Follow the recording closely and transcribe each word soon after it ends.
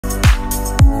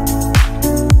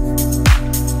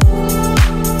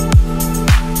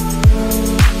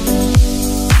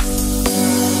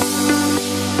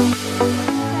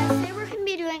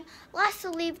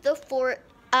leave the fort.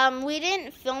 We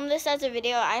didn't film this as a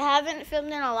video. I haven't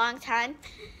filmed in a long time.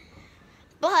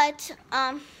 But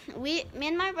me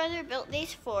and my brother built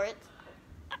these forts.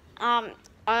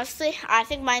 Honestly, I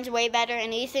think mine's way better,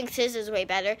 and he thinks his is way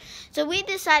better. So we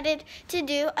decided to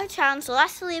do a challenge. So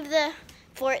let's leave the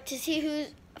fort to see whose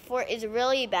fort is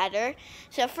really better.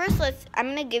 So first, I'm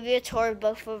gonna give you a tour of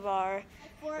both of our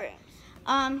forts.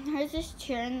 There's this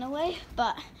chair in the way,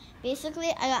 but basically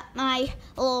I got my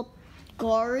little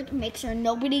guard, make sure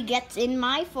nobody gets in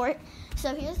my fort.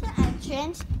 So here's the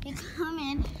entrance. You come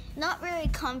in, not very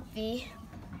comfy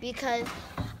because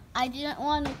I didn't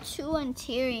want it too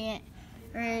interior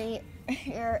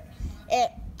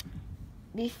it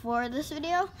before this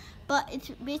video, but it's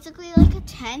basically like a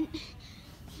tent,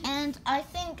 and I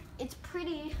think it's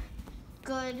pretty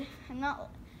good.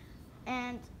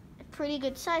 And pretty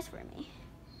good size for me.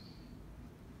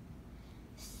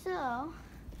 So,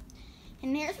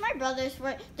 and here's my brother's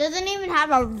fort. Doesn't even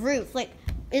have a roof. Like,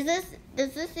 does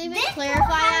this even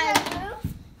clarify?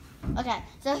 Okay,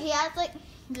 so he has like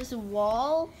this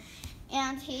wall,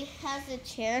 and he has a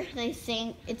chair. They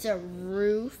think it's a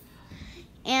roof,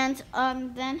 and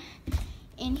then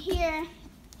in here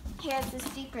he has a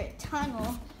secret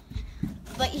tunnel,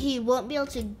 but he won't be able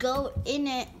to go in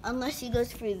it unless he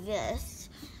goes through this.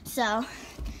 So,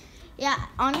 yeah,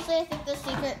 honestly, I think the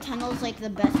secret tunnel is like the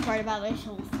best part about this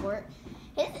whole fort.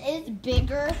 His is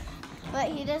bigger, but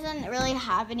he doesn't really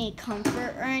have any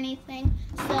comfort or anything.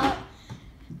 So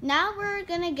now we're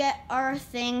gonna get our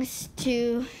things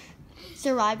to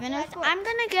survive in our fort. I'm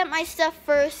gonna get my stuff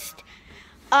first.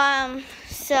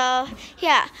 So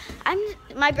yeah,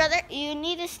 my brother. You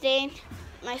need to stay in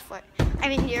my fort. I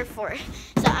mean your fort.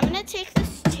 So I'm gonna take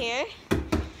this chair.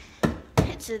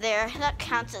 It's there. That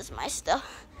counts as my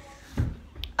stuff.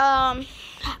 I'm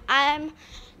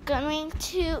going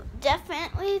to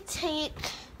definitely take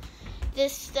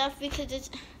this stuff because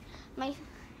it's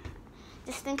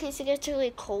just in case it gets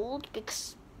really cold,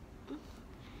 because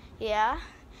yeah.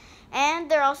 And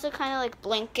they're also kind of like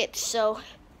blankets, so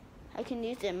I can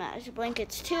use them as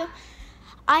blankets too.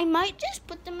 I might just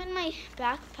put them in my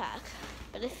backpack,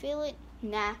 but I feel like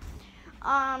nah.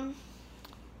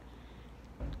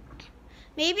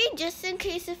 Maybe just in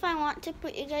case if I want to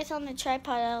put you guys on the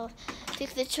tripod, I'll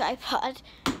take the tripod.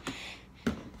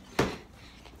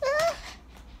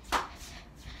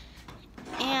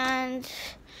 And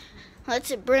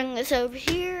let's bring this over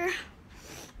here.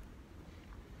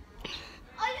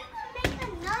 Are you gonna make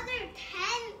another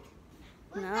tent?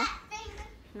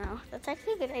 No, that's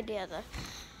actually a good idea though.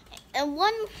 In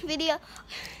one video,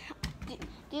 do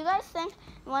you guys think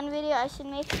in one video I should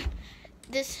make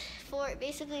this fort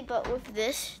basically, but with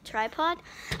this tripod?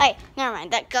 Hey, never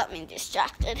mind, that got me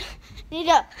distracted. Need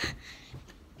to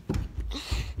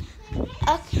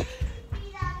okay.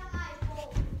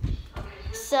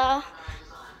 So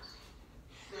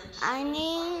I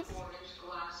need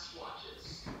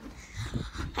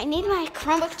my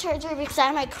Chromebook charger because I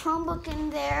have my Chromebook in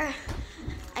there.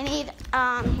 I need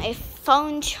a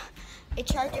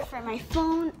charger for my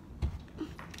phone.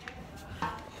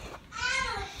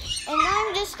 And then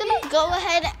I'm just gonna go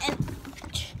ahead and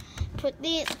put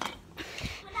these.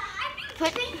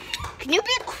 Can you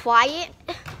be quiet?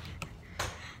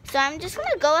 So I'm just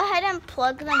gonna go ahead and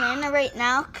plug them in right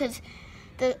now because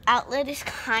the outlet is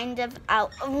kind of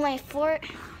out of my fort.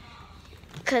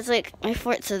 Because like my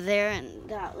forts are there and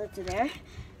the outlets are there,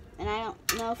 and I don't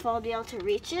know if I'll be able to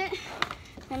reach it.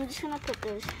 I'm just gonna put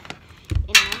those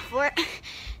in my fort.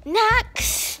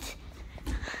 Next,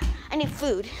 I need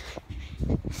food.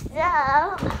 So,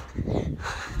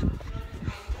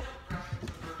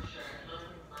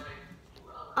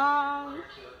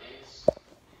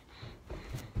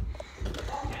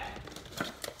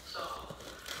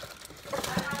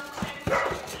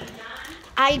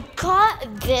 I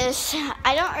got this.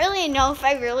 I don't really know if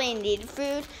I really need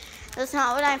food. That's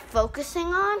not what I'm focusing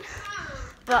on,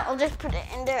 but I'll just put it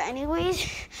in there anyways.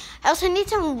 I also need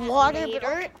some water,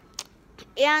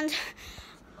 and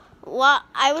well,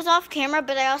 I was off camera,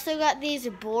 but I also got these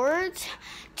boards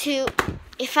to,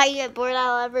 if I get bored,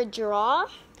 I'll ever draw.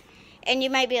 And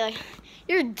you might be like,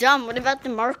 you're dumb, what about the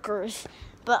markers?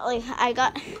 But like, I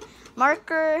got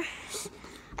markers,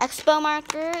 expo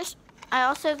markers. I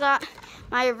also got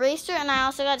my eraser, and I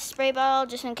also got a spray bottle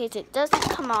just in case it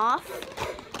doesn't come off.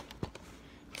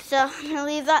 So I'm gonna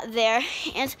leave that there.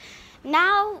 And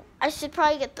now I should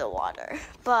probably get the water,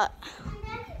 but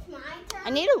I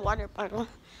need a water bottle.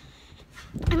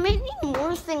 I might need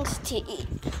more things to eat.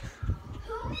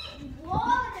 Who needs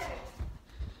water?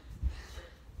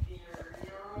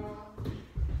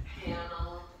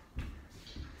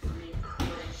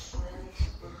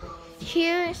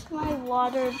 here's my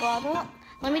water bottle.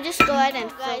 Let me just go ahead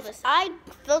and fill this. I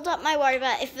filled up my water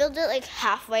bottle. I filled it like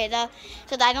halfway though,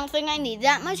 because I don't think I need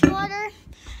that much water.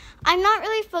 I'm not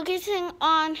really focusing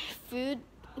on food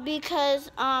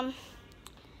because I'm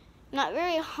not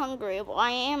very hungry. Well,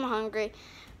 I am hungry,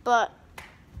 but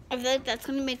I feel like that's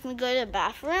gonna make me go to the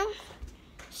bathroom.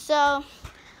 So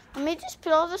let me just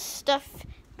put all this stuff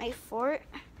in my fort.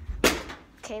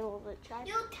 Okay, well, let's try.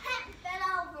 Your tent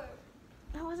fell over.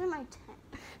 That wasn't my tent.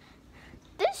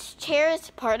 This chair is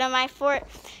part of my fort,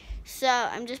 so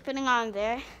I'm just putting on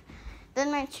there.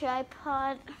 Then my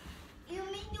tripod. You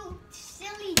mean your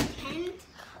silly tent?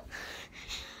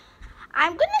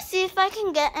 I'm gonna see if I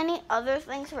can get any other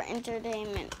things for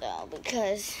entertainment though,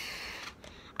 because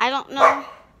I don't know.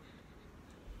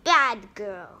 Bad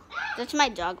girl. That's my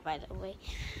dog, by the way.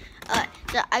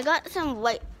 So I got some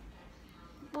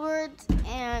whiteboards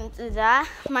and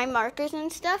my markers and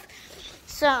stuff.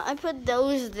 So I put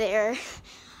those there.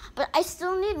 But I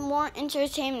still need more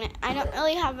entertainment. I don't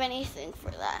really have anything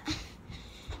for that.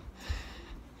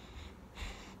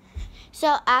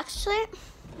 So actually,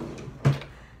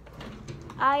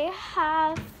 I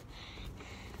have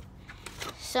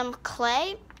some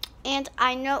clay and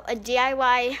I know a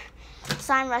DIY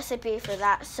slime recipe for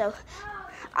that. So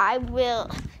I will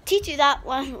teach you that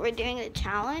when we're doing the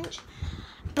challenge.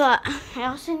 But I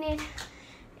also need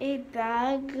a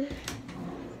bag.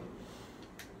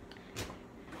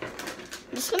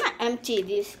 I'm just gonna empty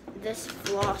this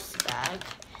floss bag.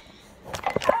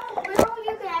 Oh, where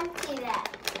you can empty that?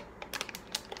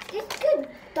 You could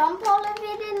dump all of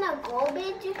it in the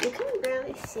garbage. You can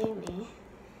barely see me.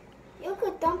 You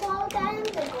could dump all of that in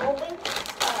the garbage.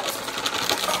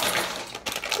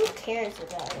 Who cares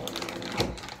about it?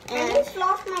 I just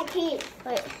lost my teeth.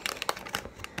 Wait.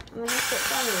 I'm gonna put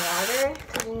some water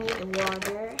because we need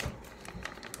water.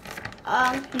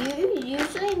 You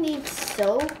usually need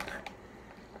soap,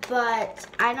 but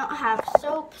I don't have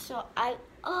soap, so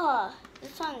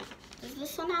this one, does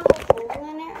this one have a hole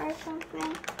in it or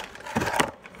something?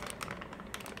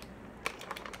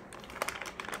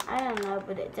 I don't know,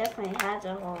 but it definitely has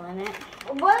a hole in it.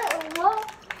 What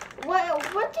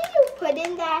did you put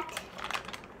in that?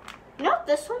 Nope,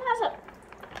 this one has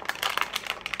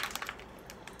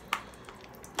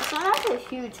a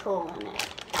huge hole in it.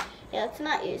 Yeah, let's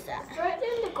not use that. Throw it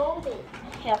in the garbage.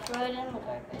 Yeah, throw it in the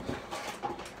garbage.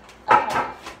 Okay.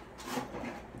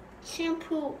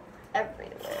 Shampoo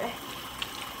everywhere.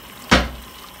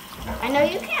 I know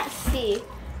you can't see,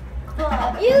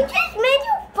 but You just made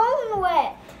your phone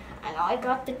wet. I know I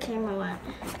got the camera wet.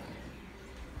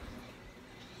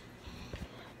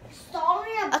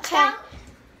 Sorry about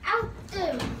out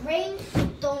the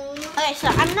rainstorm. Okay, so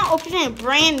I'm not opening a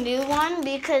brand new one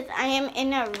because I am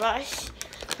in a rush.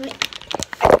 I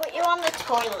put you on the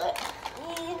toilet.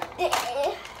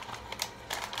 Okay.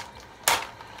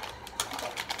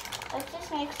 Let's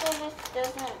just make sure this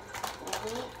doesn't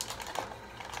leak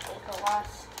like the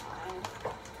last time.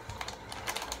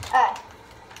 Alright.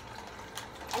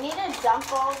 I need to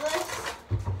dump all this.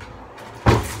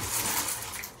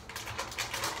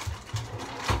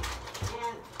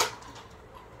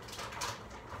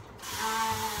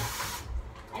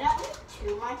 I don't need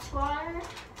too much water.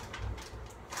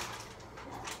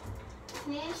 Just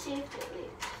need to see if it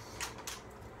leaks.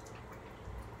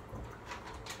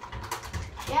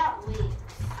 Yeah, it leaks.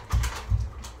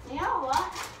 You know what?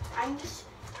 I know this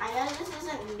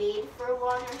isn't made for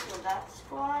water, so that's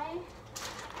why.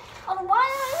 Oh, why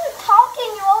are you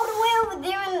talking? You're all the way over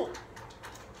there.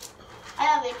 I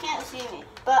know they can't see me,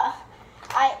 but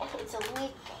it's a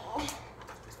leaking.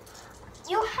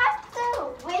 You have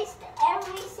to waste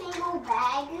every single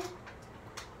bag.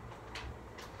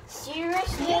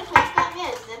 Seriously? Can you get me a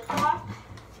Ziploc?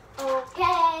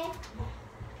 Okay.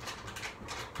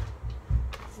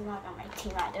 It's not on my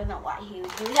team. I don't know why he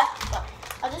would do that, but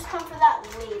I'll just come for that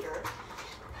later.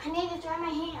 I need to dry my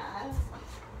hands.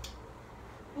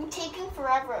 I'm taking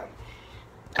forever.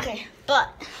 Okay,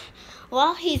 but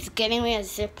while he's getting me a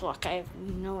Ziploc, I have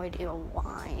no idea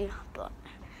why, but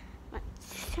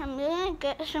I'm gonna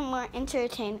get some more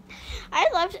entertainment. I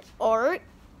loved art,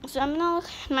 so I'm gonna look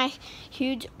at my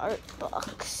huge art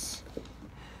box.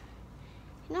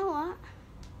 You know what?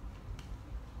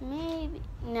 Maybe,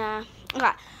 nah.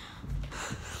 Okay.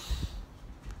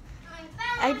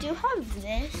 I do have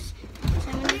this, so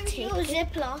I'm gonna take a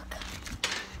Ziploc.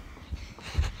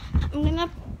 I'm gonna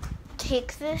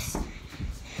take this.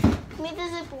 Give me the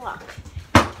Ziploc.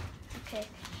 Okay.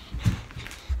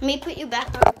 Let me put you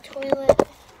back on the toilet.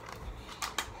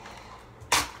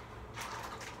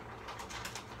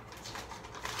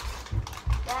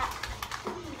 That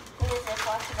is the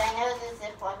Ziploc, because I know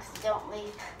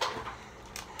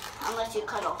unless you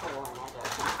cut a hole in it or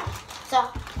something. So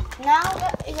now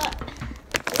we got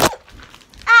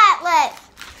Atlas.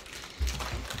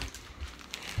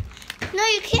 No,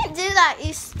 you can't do that.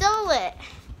 You stole it.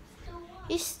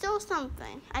 You stole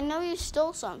something. I know you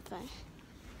stole something.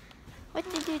 What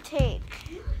did you take?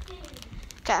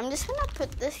 Okay, I'm just gonna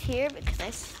put this here because I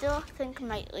still think it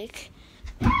might leak.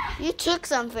 You took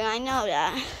something. I know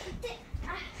that.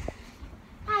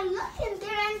 I looked in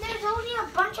there and there's only a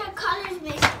bunch of colors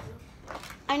missing.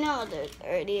 I know there's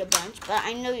already a bunch, but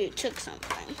I know you took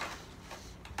something.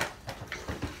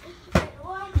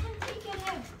 Well, I can't take any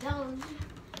of those.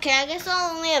 Okay, I guess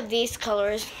I'll only have these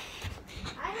colors.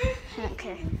 I didn't take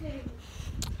Okay. anything.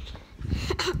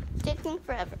 Taking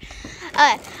forever.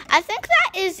 I think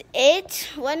that is it.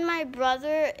 When my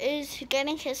brother is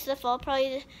getting his stuff, I'll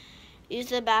probably use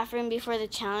the bathroom before the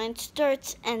challenge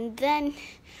starts, and then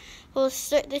we'll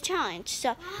start the challenge.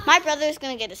 So my brother's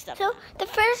gonna get his stuff. So the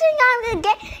first thing I'm gonna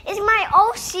get is my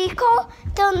old Seagull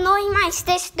to annoy my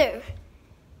sister.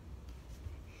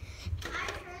 I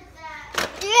heard that.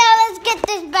 Yeah, let's get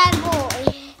this bad boy.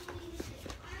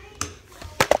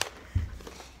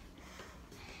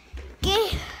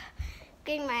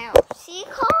 Get my old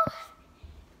Seagull.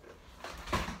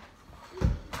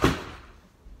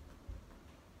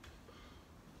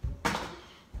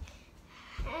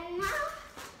 And now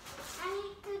I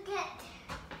need to get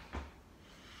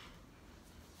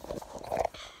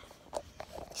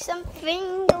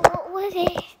something. What was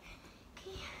it?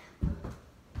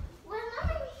 When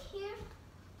I'm here,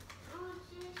 I'll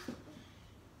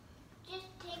just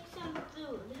take some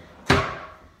food.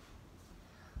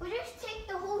 We'll just take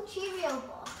the whole Cheerio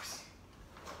box.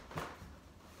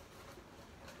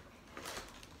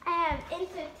 I have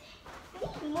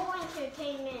more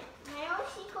entertainment. My old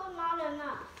Seagull not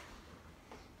enough.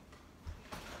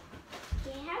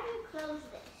 Okay, how do you close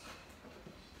this?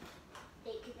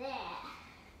 Like that.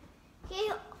 Okay,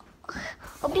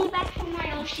 I'll be back to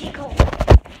my old Seagull.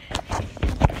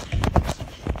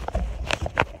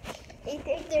 They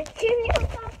take their Cheerio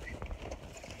box.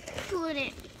 Put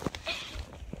it.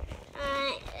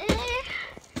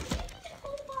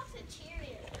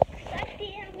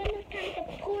 I'm gonna try to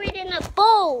pour it in a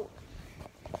bowl.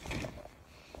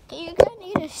 Okay, you're gonna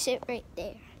need to sit right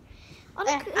there.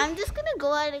 I'm just gonna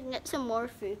go out and get some more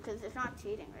food because it's not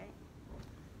cheating, right?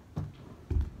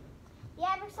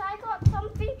 Yeah, because I got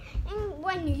something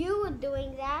when you were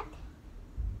doing that.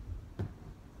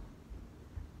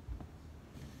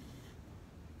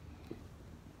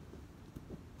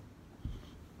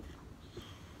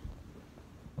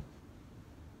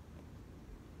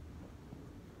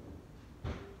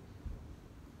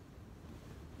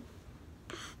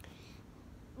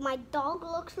 My dog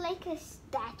looks like a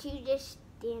statue just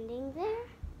standing there.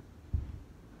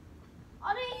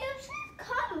 Oh, you should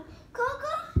come,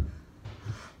 Coco.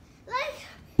 Like,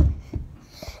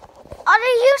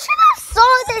 you should have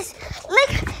saw this.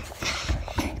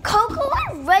 Like, Coco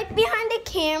was right behind the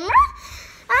camera,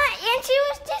 and she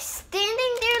was just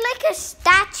standing there like a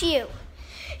statue.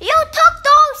 You took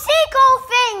the whole Seagull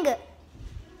thing.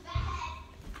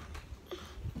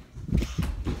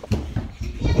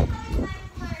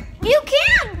 You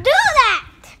can't do that!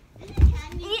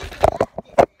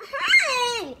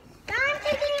 Hey! Now I'm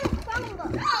taking your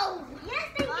Chromebook. No! Yes,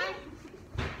 I can.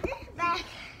 This back.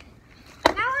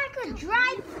 Now I could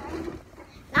drive.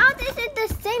 Now this is the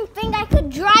same thing. I could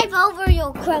drive over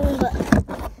your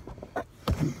Chromebook.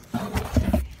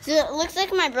 So it looks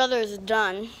like my brother is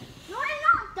done. No, I'm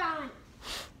not done.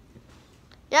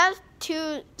 You have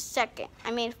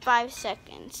 5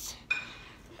 seconds.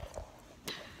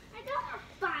 I don't have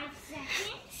 5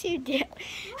 seconds. You do.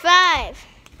 5.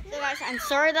 So guys, I'm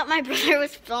sorry that my brother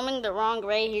was filming the wrong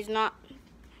way. He's not.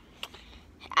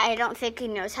 I don't think he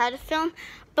knows how to film.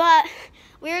 But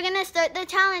we're gonna start the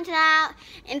challenge now.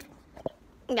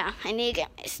 Yeah, I need to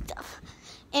get my stuff.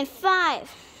 In 5,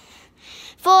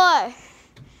 4,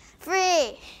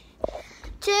 3,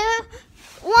 2,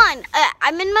 1.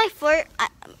 I'm in my fort.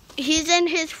 He's in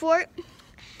his fort.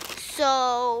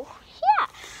 So yeah.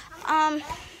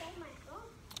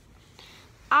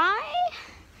 I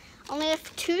only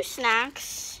have 2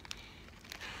 snacks.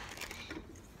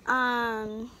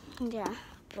 Yeah,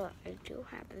 but I do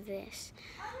have this.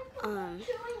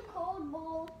 Chewing cold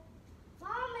bowl.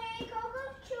 Mommy,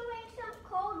 Coco's chewing some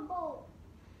cold bowl.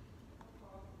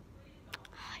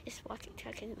 Just watching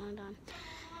Chuck is not on.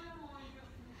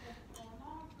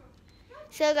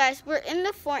 So guys, we're in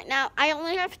the fort now. I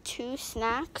only have 2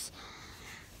 snacks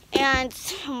and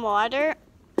some water.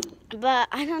 But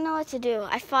I don't know what to do.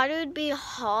 I thought it would be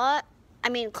hot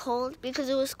cold because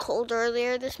it was cold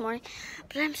earlier this morning.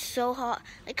 But I'm so hot.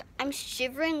 Like, I'm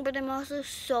shivering, but I'm also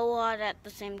so hot at the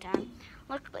same time.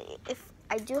 Luckily, if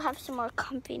I do have some more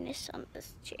comfiness on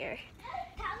this chair.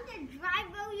 Time to drive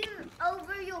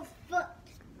over your foot.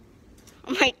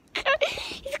 Oh my God,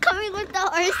 he's coming with the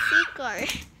RC car.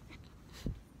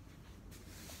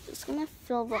 Just gonna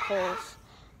fill the holes.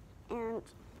 And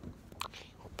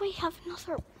hope I have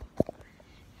another.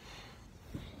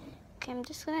 Okay, I'm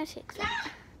just gonna take that.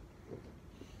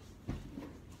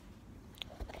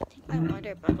 Take my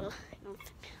water bottle. I don't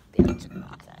think I'll be able to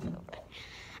knock that over.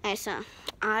 Alright, so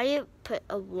I put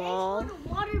a wall.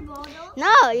 Water bottle.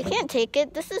 No, you can't take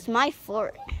it. This is my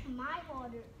fort. My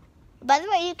water. By the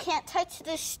way, you can't touch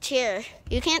this chair.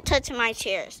 You can't touch my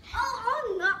chairs. Oh,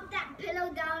 I'll knock that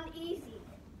pillow down easy.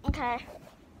 Okay.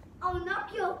 I'll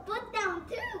knock your foot down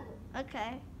too.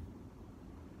 Okay.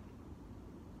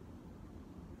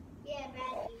 Yeah,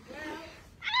 Betty, girl.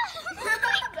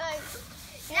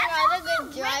 You're not a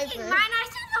good driver. Mine, I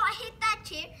should not hit that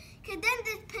chair, because then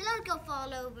this pillow will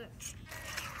fall over.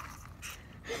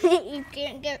 You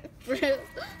can't get through.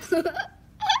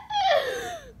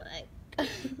 Like,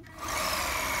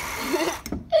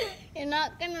 you're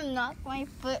not gonna knock my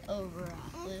foot over,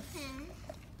 Atlas.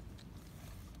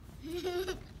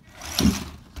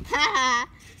 Haha,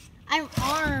 I'm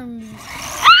armed.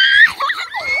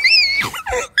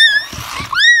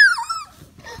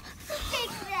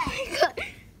 Take that.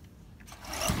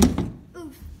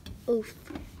 Oof. Oof.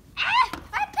 Ah,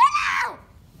 my pillow!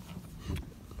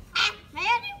 Ah, my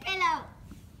other pillow.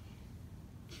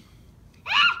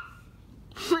 Ah!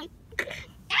 Oh my God.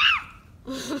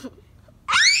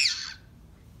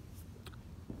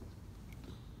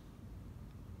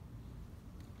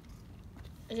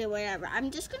 Okay, whatever.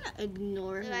 I'm just gonna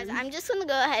ignore him. Guys, I'm just gonna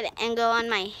go ahead and go on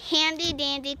my handy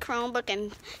dandy Chromebook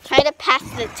and try to pass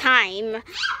the time.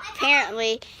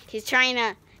 Apparently, he's trying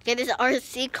to get his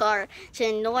RC car to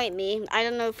annoy me. I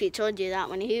don't know if he told you that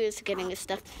when he was getting his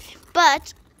stuff.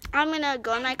 But I'm gonna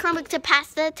go on my Chromebook to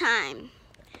pass the time.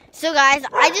 So guys,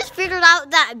 I just figured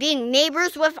out that being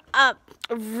neighbors with a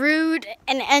rude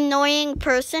and annoying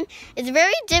person is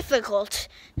very difficult.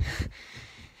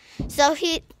 So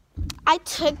I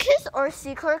took his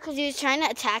RC car because he was trying to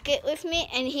attack it with me,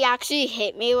 and he actually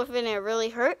hit me with it and it really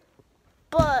hurt.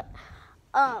 But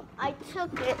I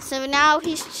took it, so now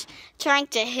he's trying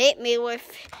to hit me with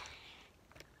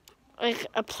like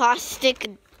a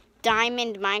plastic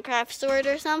diamond Minecraft sword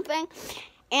or something.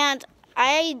 And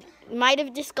I might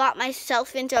have just got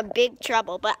myself into big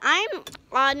trouble, but I'm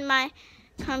on my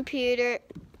computer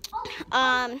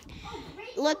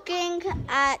looking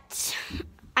at,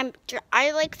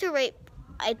 I like to write,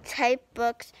 I type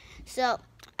books, so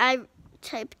I'm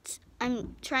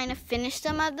trying to finish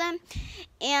some of them.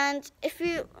 And if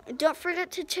you don't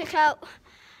forget to check out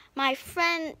my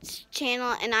friend's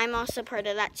channel, and I'm also part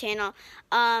of that channel.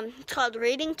 It's called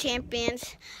Reading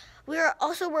Champions. We are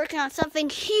also working on something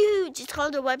huge. It's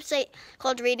called a website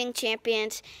called Reading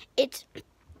Champions. It's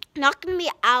not going to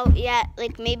be out yet,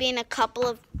 like maybe in a couple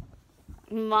of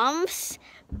months,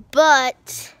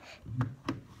 but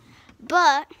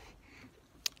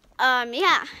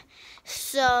yeah.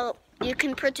 So you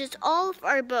can purchase all of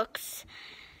our books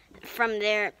from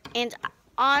there, and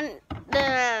on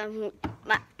the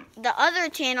other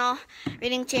channel,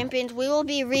 Reading Champions, we will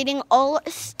be reading all.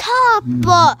 Stop!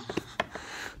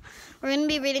 We're going to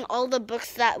be reading all the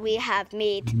books that we have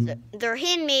made. They're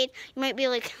handmade. You might be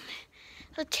like,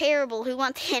 so terrible. Who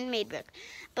wants a handmade book?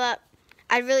 But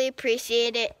I'd really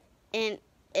appreciate it, and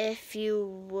if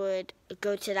you would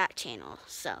go to that channel.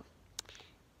 So,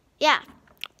 yeah.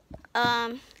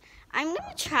 I'm going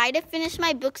to try to finish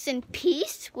my books in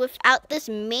peace without this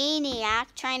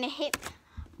maniac trying to hit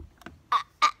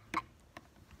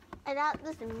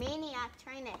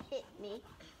me.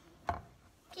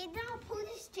 Okay, then I'll pull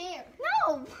this chair.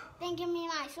 No. Then give me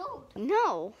my sword.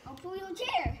 No. I'll pull your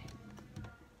chair.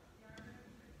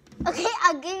 Okay,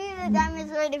 I'll give you the diamond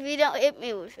sword if you don't hit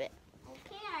me with it.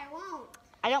 Okay, I won't.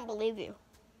 I don't believe you.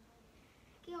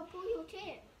 Okay, I'll pull your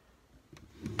chair.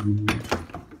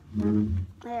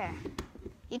 There.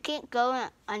 You can't go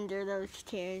under those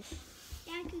chairs.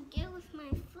 Yeah, I could get with my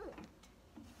foot.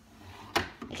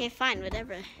 Okay, fine,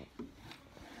 whatever.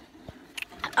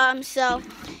 So,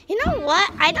 you know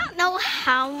what? I don't know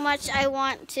how much I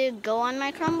want to go on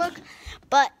my Chromebook,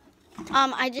 but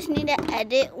I just need to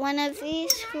edit one of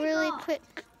these really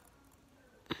quick.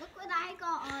 Look what I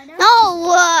got on it.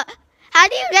 No! How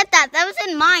do you get that? That was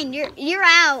in mine. You're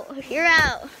out. You're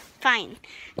out. Fine.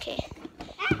 Okay.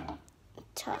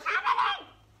 Tough.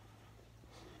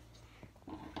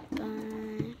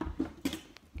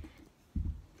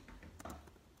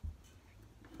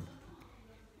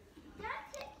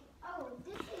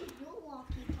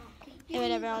 Yeah,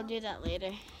 whatever, I'll do that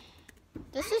later.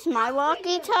 This is my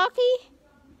walkie-talkie?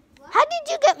 How did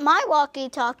you get my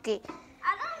walkie-talkie?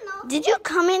 I don't know. Did you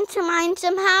come into mine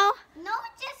somehow? No,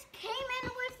 it just came in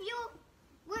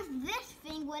with this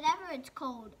thing, whatever it's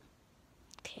called.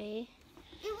 Okay.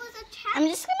 It was a I'm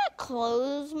just gonna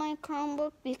close my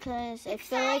Chromebook because I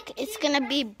feel like it's gonna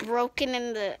be broken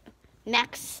in the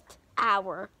next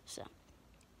hour. So,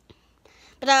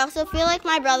 but I also feel like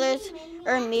my brothers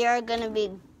or me are gonna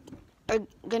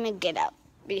get out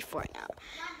before now.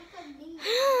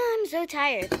 I'm so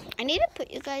tired. I need to put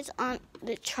you guys on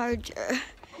the charger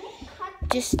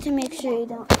just to make sure you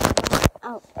don't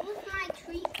out of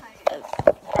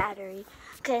battery.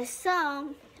 Okay,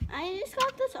 so I just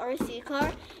got this RC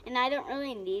car and I don't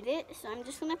really need it, so I'm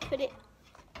just gonna put it.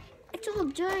 It's all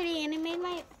dirty and it made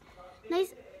my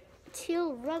nice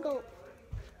teal rug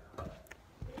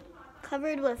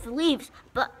covered with leaves,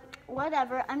 but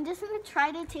whatever. I'm just gonna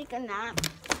try to take a nap.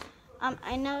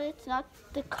 I know it's not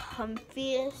the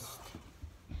comfiest.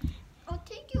 I'll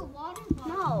take your water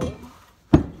bottle.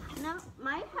 No,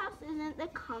 my house isn't the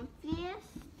comfiest.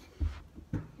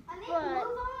 I need to move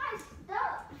all my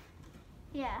stuff.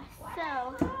 Yeah,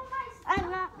 so I'm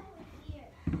not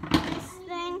this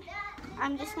thing.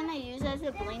 I'm just gonna use as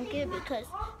a blanket because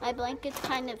my blanket's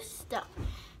kind of stuck.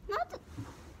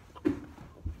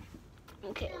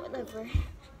 Okay, whatever.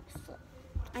 So,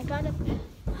 I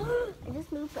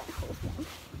just moved that whole thing.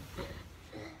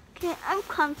 Okay, I'm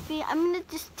comfy. I'm gonna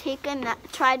just take a nap,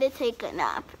 try to take a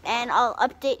nap, and I'll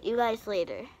update you guys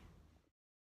later.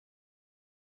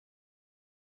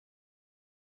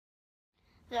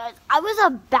 Guys, I was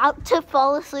about to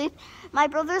fall asleep. My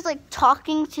brother's like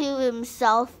talking to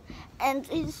himself, and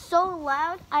he's so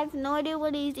loud. I have no idea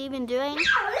what he's even doing.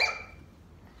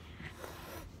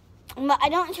 But I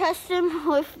don't trust him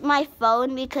with my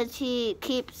phone because he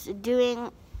keeps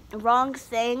doing wrong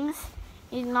things.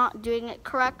 He's not doing it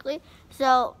correctly.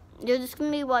 So you're just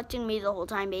going to be watching me the whole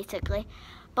time, basically.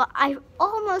 But I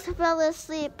almost fell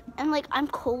asleep, and, like, I'm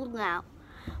cold now.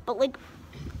 But, like,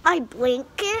 my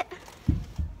blanket,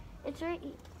 it's right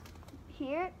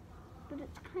here, but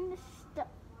it's kind of stuck.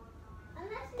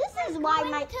 This is why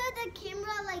my... to the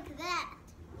camera like that.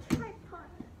 Tripod.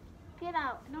 Get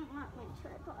out. I don't want my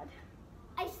tripod.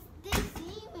 They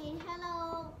see me.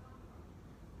 Hello.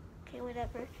 Okay,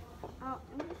 whatever. I'm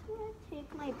just going to take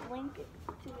my blanket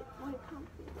to get more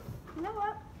comfy. You know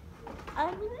what?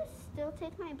 I'm going to still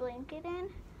take my blanket in,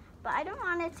 but I don't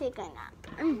want to take a nap.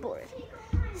 I'm bored.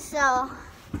 So,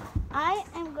 I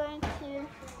am going to...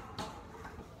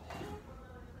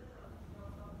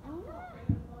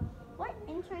 What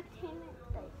entertainment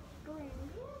did I bring?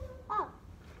 Oh.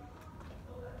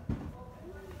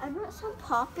 I brought some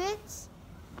Poppets,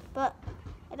 but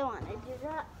I don't want to do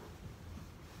that.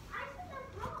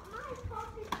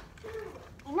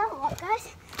 You know what,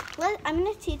 guys? I'm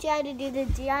going to teach you how to do the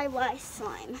DIY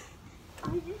slime. I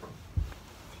just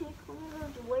take one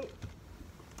of those weights.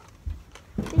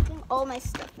 Taking all my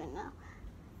stuff in now.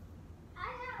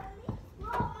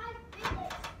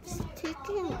 Just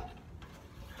taking...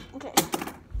 Okay.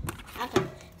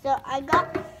 So I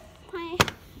got my...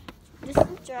 This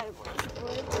is dry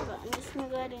wood, but I'm just going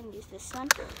to go ahead and use this one.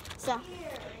 So,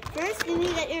 first you need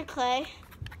to get your clay.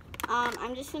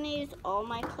 I'm just going to use all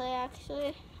my clay,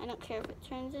 actually. I don't care if it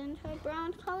turns into a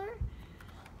brown color.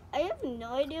 I have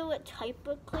no idea what type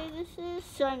of clay this is,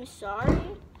 so I'm sorry.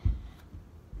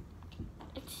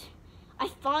 I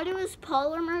thought it was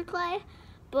polymer clay,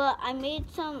 but I made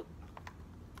some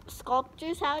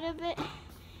sculptures out of it,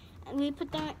 and we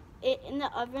put it in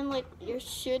the oven like you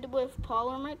should with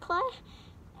polymer clay,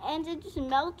 and it just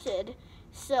melted.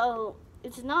 So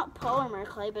it's not polymer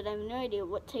clay, but I have no idea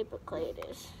what type of clay it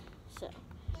is. So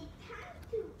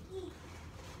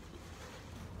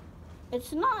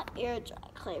it's not air dry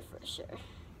clay for sure.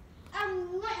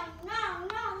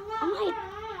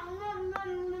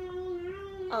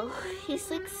 Oh,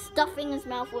 he's like stuffing his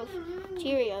mouth with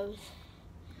Cheerios.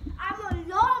 I'm a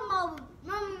lawnmower.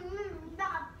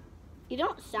 You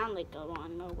don't sound like a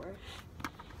lawnmower.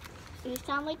 You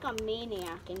sound like a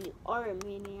maniac, and you are a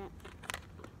maniac.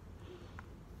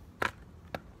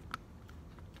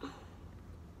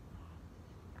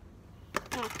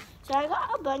 Yeah, so I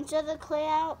got a bunch of the clay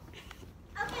out.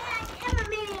 Okay, I am a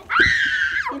maniac.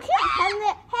 You can't come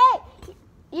there.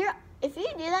 Hey, if you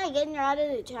do that again, you're out of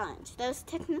the challenge. That was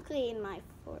technically in my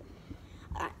fort.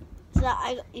 Alright,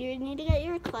 so you need to get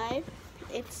your clay.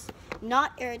 It's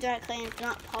not air dry clay, and it's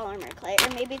not polymer clay, or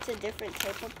maybe it's a different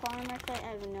type of polymer clay. I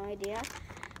have no idea.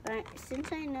 But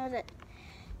since I know that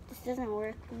this doesn't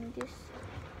work, let me just,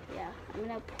 I'm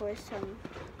gonna pour some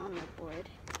on the board.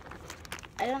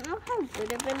 I don't know how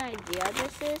good of an idea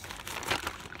this is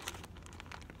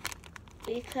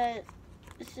because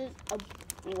this is a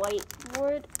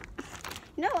whiteboard.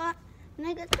 You know what? When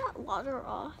I get that water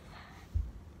off,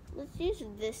 let's use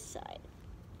this side.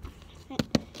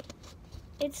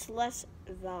 It's less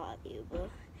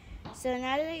valuable. So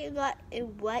now that you got it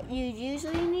wet, you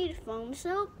usually need foam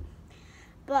soap,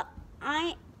 but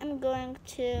I am going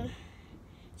to,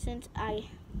 since I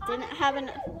didn't have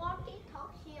enough.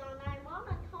 Walkie-talkie on. I want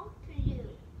to talk to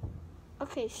you.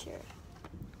 Okay, sure.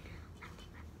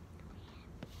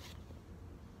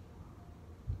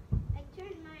 I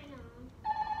turned mine on.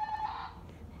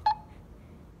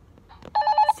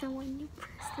 So when you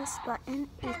press this button,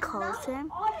 it calls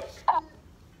him.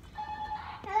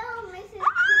 Hello, Mrs.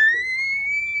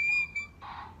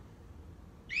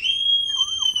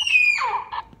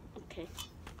 Okay.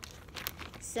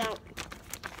 So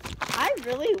I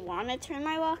really want to turn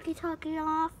my walkie-talkie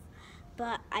off,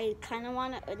 but I kind of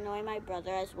want to annoy my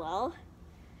brother as well.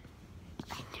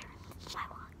 I turned my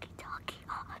walkie-talkie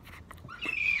off.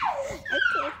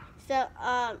 Okay. So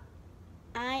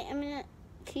I am gonna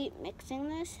keep mixing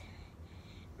this.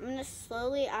 I'm gonna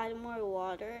slowly add more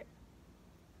water.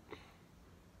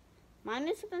 Mine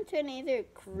is going to turn either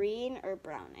green or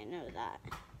brown. I know that,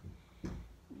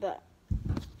 but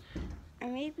or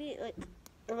maybe like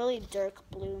a really dark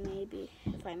blue, maybe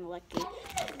if I'm lucky.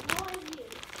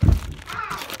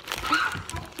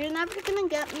 You're never gonna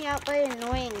get me out by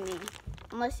annoying me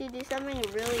unless you do something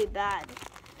really bad.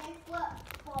 Like what?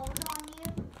 Falls on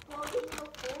you? Falls in your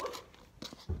food?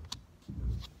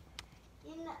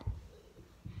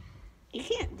 You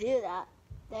can't do that.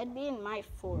 That'd be in my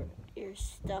fort. Your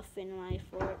stuff in my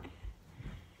fort.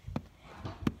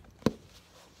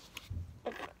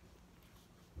 Okay.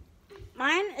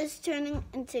 Mine is turning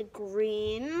into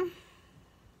green.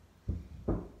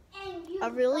 And you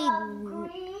A really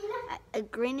green?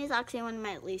 Green is actually one of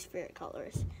my least favorite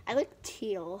colors. I like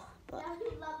teal, but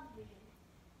You love green.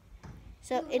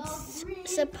 so You it's love green?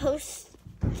 supposed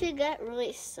to get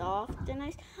really soft and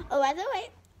nice. Oh, by the way,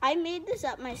 I made this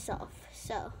up myself.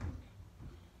 So,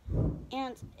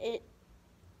 and it.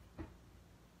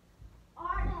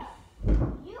 Arda,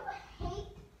 you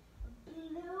hate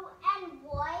blue and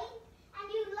white,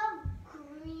 and you love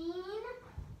green,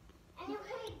 and you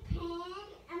hate pink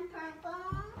and purple.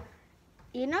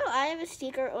 You know, I have a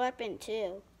secret weapon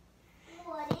too.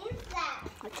 What is that?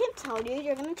 I can't tell you.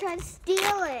 You're gonna try to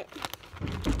steal it.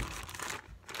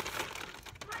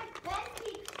 My bed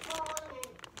keeps falling.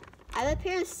 I have a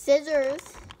pair of scissors.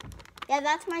 Yeah,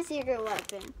 that's my secret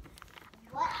weapon.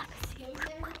 What?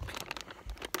 Scissors?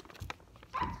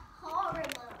 That's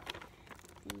horrible.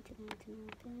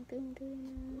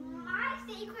 My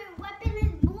secret weapon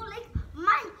is more like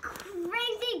my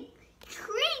crazy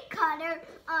tree cutter.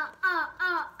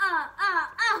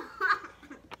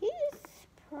 He's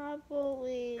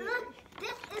probably. Look,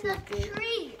 this is a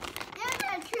tree. There's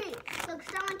a tree. Look,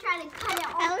 someone tried to cut it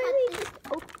off. I literally just.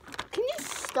 Oh, can you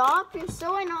stop? You're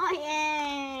so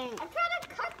annoying. I tried to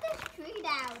cut this tree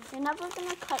down. You're never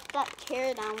gonna cut that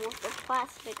chair down with the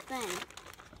plastic thing.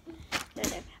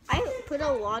 There. I put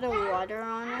a lot of water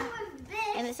on it,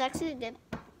 and it's actually good.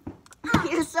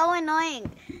 You're so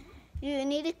annoying. You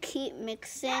need to keep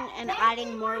mixing and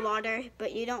adding more water,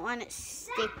 but you don't want it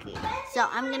sticky. So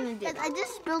I'm gonna do. I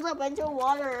just spilled a bunch of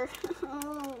water.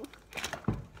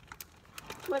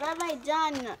 What have I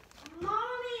done?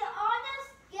 Mommy, Anna's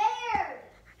scared.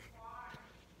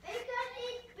 Because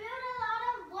she spilled a lot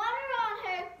of water on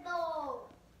her though.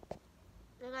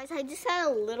 So guys, I just had a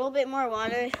little bit more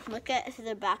water. Look at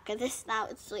the back of this now.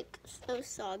 It's like so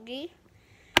soggy,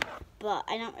 but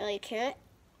I don't really care.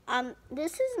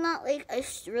 This is not like a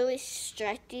really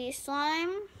stretchy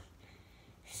slime.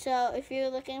 So if you're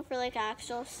looking for like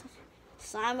actual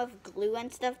slime of glue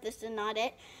and stuff, this is not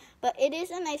it. But it is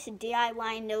a nice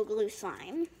DIY no glue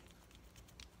slime.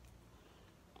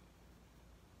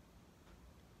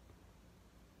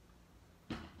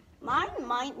 Mine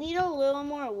might need a little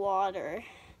more water.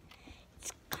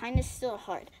 It's kind of still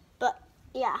hard. But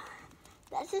yeah,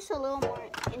 that's just a little more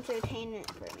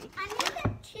entertainment for me. I need a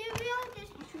Cheerio this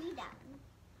tree down.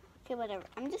 Okay, whatever.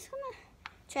 I'm just gonna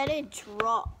try to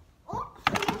draw. Oh,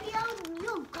 Cheerio,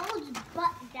 your goes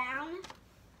butt down.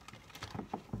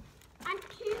 And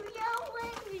Cheerio,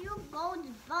 where's your goes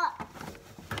butt?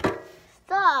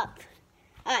 Stop.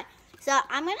 Alright, so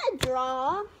I'm gonna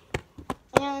draw,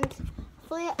 and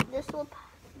hopefully this will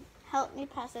help me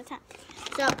pass the time.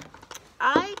 So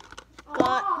I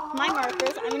got my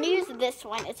markers. I'm gonna use this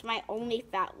one. It's my only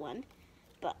fat one.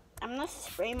 But I'm gonna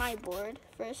spray my board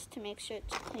first to make sure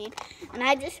it's clean. And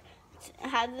I just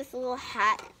have this little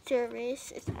hat to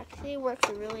erase. It actually works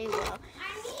really well.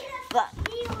 But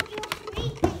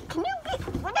can you get?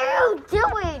 What are you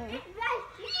doing?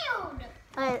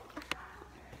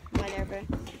 Whatever.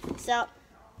 So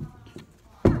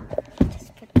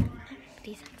just put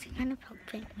these actually kind of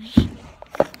helping me.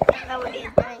 I don't know what he's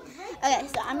doing. Okay,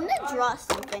 so I'm gonna draw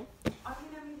something.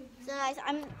 So guys,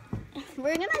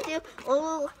 we're gonna do a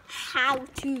little how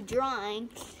to drawing.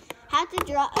 How to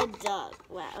draw a dog.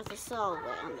 Wow, it's a solid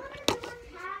way on the right.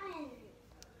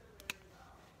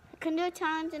 I can do a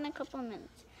challenge in a couple of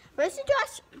minutes. First you draw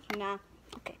no.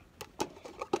 Okay.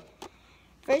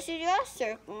 First you draw a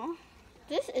circle.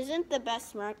 This isn't the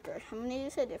best marker. I'm gonna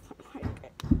use a different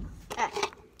marker. Okay.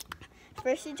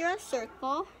 First you draw a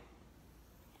circle.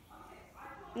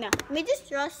 No, let me just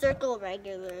draw a circle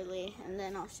regularly and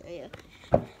then I'll show you.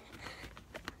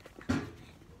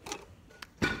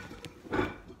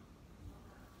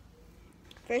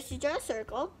 First you draw a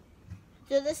circle.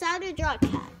 So this is how to draw a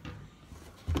cat.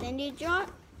 Then you draw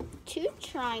 2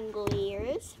 triangle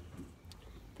ears.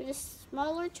 Put a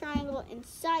smaller triangle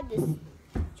inside this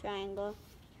triangle,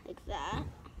 like that.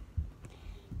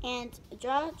 And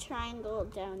draw a triangle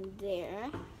down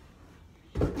there.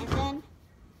 And then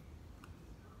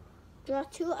draw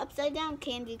 2 upside down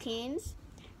candy canes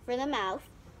for the mouth.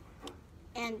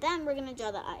 And then we're gonna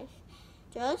draw the eyes.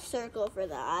 Draw a circle for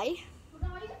the eye.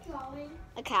 What are you drawing?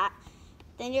 A cat.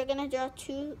 Then you're gonna draw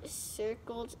 2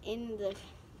 circles in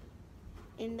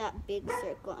that big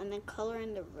circle, and then color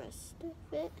in the rest of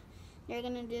it. You're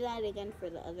gonna do that again for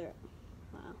the other.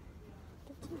 Wow,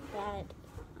 that's a bad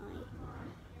eye.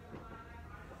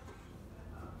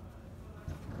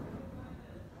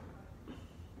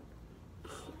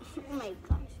 Oh my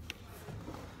gosh!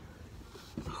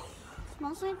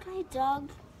 Smells like my dog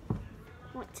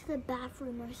went to the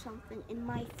bathroom or something in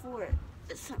my fort.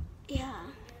 Yeah,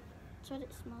 that's what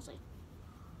it smells like.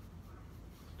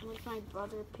 Like my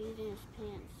brother peed in his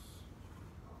pants.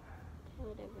 Okay,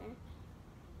 whatever.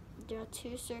 Draw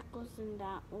 2 circles in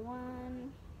that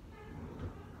one.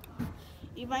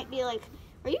 You might be like,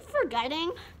 are you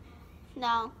forgetting?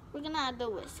 No, we're gonna add the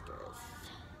whiskers.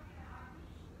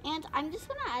 And I'm just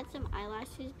gonna add some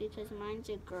eyelashes because mine's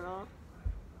a girl.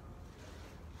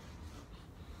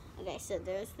 Okay, so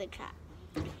there's the cat.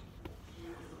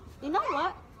 You know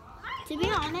what? To be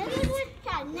honest,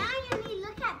 now you need to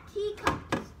look at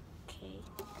teacups. Okay.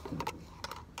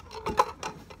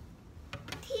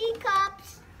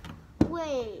 Teacups.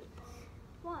 Wait.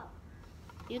 What?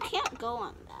 You can't go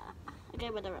on that. Okay,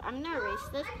 whatever. I'm gonna erase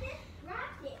this. I just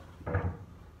wrapped it.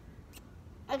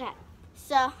 Okay.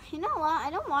 So, you know what? I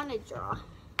don't want to draw.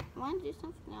 I want to do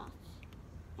something else.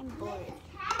 I'm bored.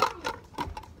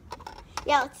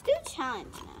 Yeah, let's do a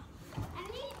challenge now. I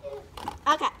need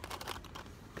to. Okay.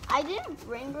 I didn't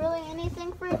bring really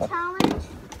anything for a challenge,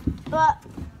 but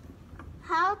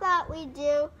how about we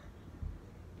do,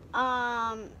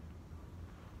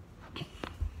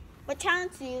 what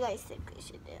challenge do you guys think we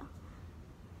should do?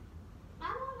 I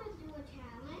want to do a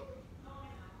challenge.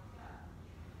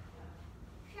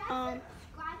 Should I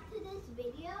subscribe to this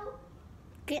video?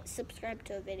 Can't subscribe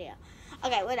to a video.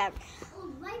 Okay, whatever. Oh,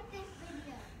 like this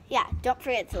video. Yeah, don't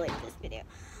forget to like this video.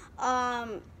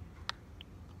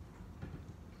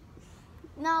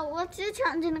 No, let's do a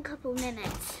challenge in a couple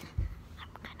minutes. I'm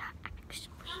gonna actually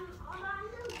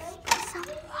put some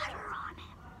water on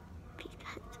him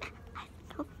because I think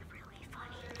it'll be really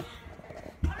funny.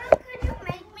 Could you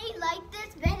make me like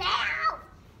this video?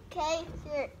 Okay,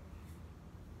 sure.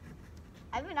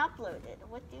 I haven't uploaded.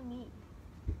 What do you mean?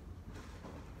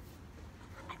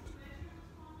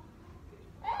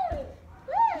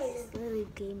 This literally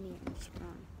gave me a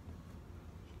strong.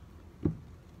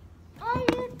 Oh,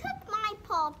 you took my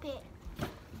puppet.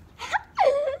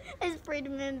 I sprayed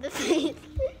him in the face.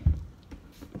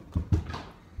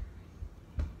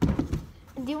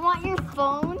 Do you want your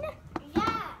phone?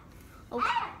 Yeah.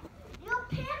 Okay. Your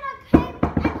panda came and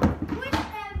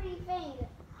squished everything.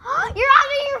 You're out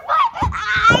of your foot!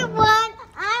 I won!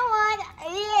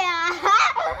 Yeah!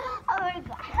 Oh my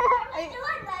god.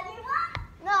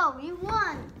 No, you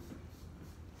won.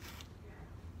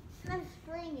 I'm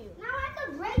spraying you. Now I can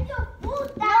break your food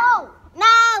down. No!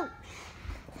 No!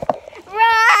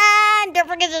 Run! Don't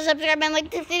forget to subscribe and like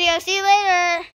this video. See you later.